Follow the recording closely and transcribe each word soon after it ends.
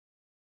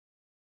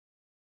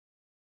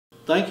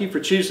Thank you for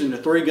choosing the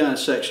 3-gun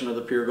section of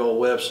the Pure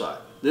Gold website.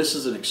 This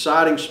is an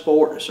exciting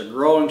sport, it's a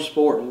growing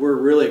sport, and we're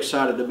really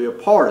excited to be a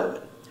part of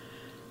it.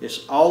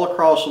 It's all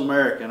across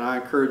America, and I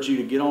encourage you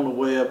to get on the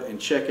web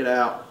and check it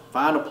out.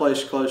 Find a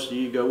place close to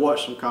you, go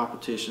watch some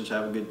competitions,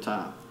 have a good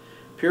time.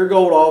 Pure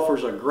Gold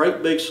offers a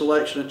great big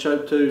selection of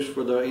choke tubes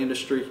for the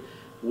industry.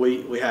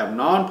 We have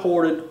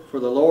non-ported for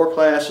the lower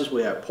classes,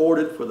 we have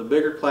ported for the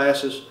bigger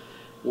classes.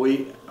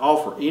 We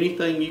offer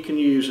anything you can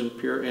use in a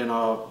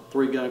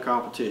 3-gun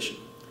competition.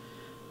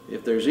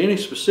 If there's any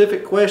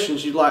specific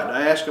questions you'd like to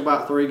ask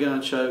about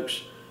 3-gun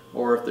chokes,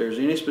 or if there's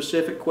any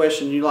specific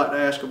question you'd like to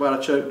ask about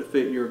a choke to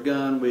fit your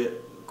gun with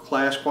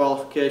class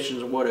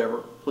qualifications or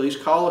whatever, please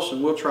call us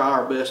and we'll try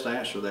our best to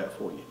answer that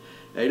for you.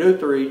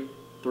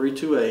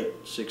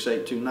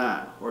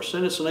 803-328-6829, or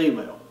send us an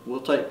email.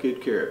 We'll take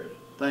good care of you.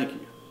 Thank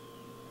you.